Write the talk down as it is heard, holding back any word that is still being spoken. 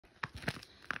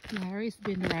Larry's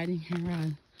been riding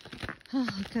around. Oh,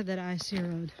 look at that icy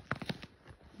road.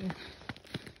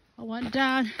 I went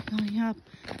down, going up,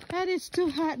 and it's too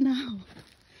hot now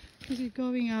because you're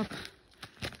going up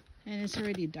and it's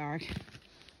already dark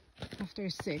after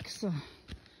 6. So I'm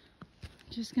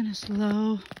just gonna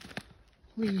slowly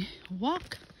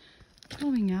walk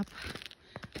going up.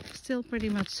 Still pretty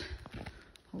much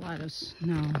a lot of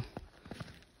snow.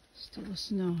 Still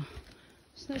snow.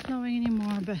 It's not snowing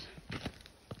anymore, but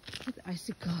with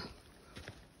icicle.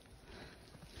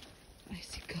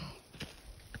 Icicle.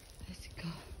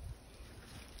 Icicle.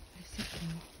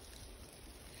 Icicle.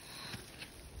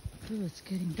 Oh, it's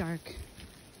getting dark.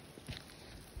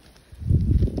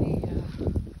 The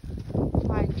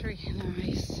pine tree in the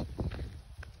ice.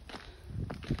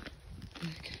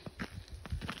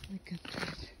 Look at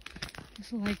that.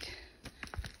 It's like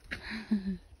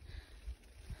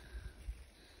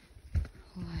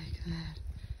like that.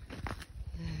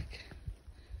 Look.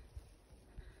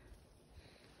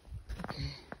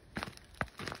 Okay.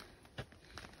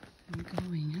 I'm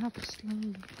going up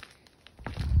slowly.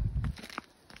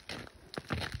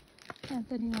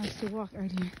 Anthony wants to walk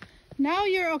earlier. Now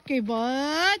you're okay,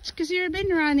 Butch, because you've been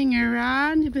running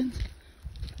around. He's been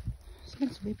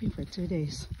sleeping for 2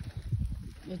 days.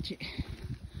 Let's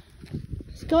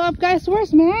go up, guys.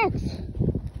 Where's Max?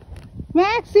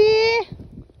 Maxie!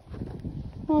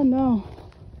 Oh no.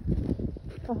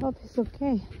 I hope he's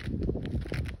okay.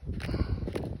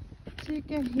 So you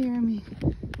can hear me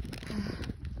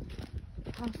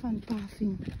huff and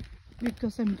puffing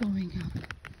because I'm going up.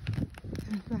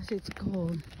 And plus it's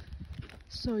cold.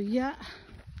 So yeah,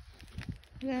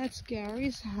 that's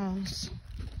Gary's house.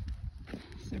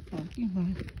 It's their parking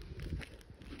lot.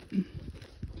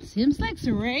 Seems like it's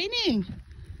raining.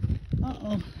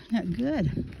 Uh-oh, not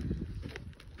good.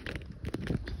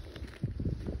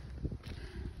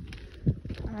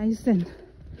 Ice and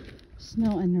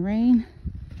snow and rain,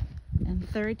 and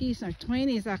 30s or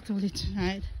 20s actually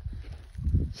tonight.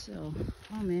 So,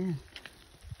 oh man,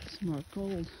 it's more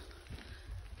cold.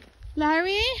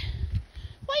 Larry,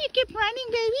 why you keep running,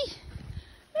 baby?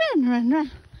 Run, run,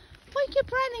 run. Why you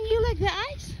keep running? You like the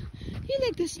ice? You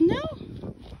like the snow?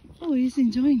 Oh, he's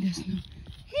enjoying the snow.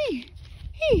 Hey,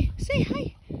 hey, say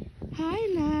hi. Hi,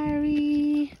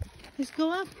 Larry. Let's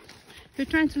go up. You're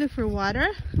trying to look for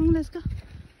water? Let's go.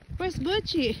 Where's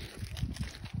Butchie?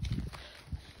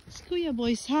 It's Kuya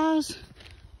Boy's house.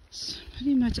 It's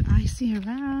pretty much icy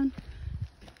around.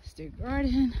 It's their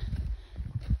garden.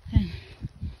 And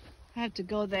I have to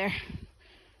go there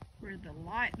where the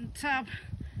light on top.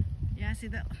 Yeah, see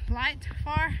that light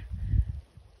far?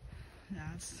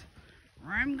 That's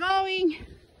where I'm going.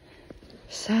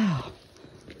 So,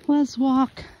 let's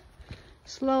walk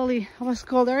slowly. I was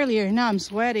cold earlier, now I'm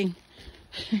sweating.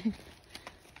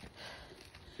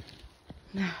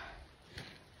 No,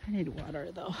 I need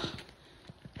water though.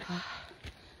 Oh,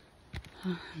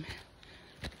 man.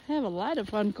 I have a lot of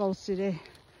phone calls today,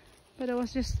 but I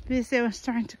was just busy. I was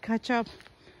trying to catch up,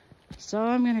 so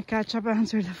I'm gonna catch up,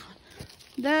 answer the phone.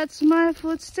 That's my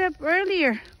footstep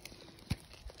earlier.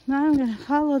 Now I'm gonna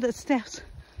follow the steps.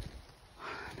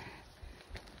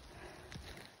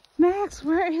 Max,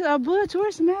 where is Butch?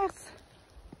 Where's Max?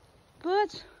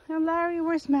 Butch and Larry,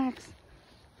 where's Max?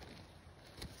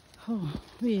 Oh,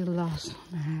 we lost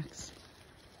Max.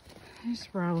 He's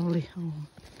probably home.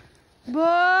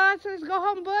 Butch, let's go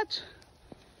home, Butch.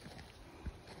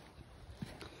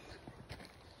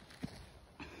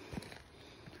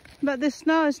 But the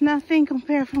snow is nothing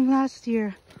compared from last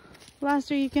year. Last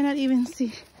year you cannot even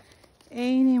see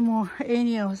any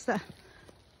of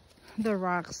the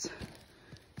rocks.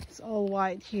 It's all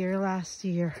white here last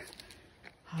year.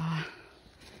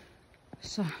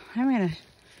 So I'm gonna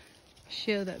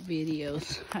show that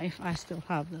videos if I still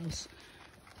have those,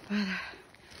 but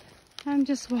I'm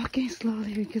just walking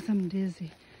slowly because I'm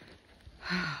dizzy.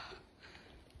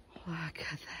 Look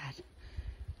at that.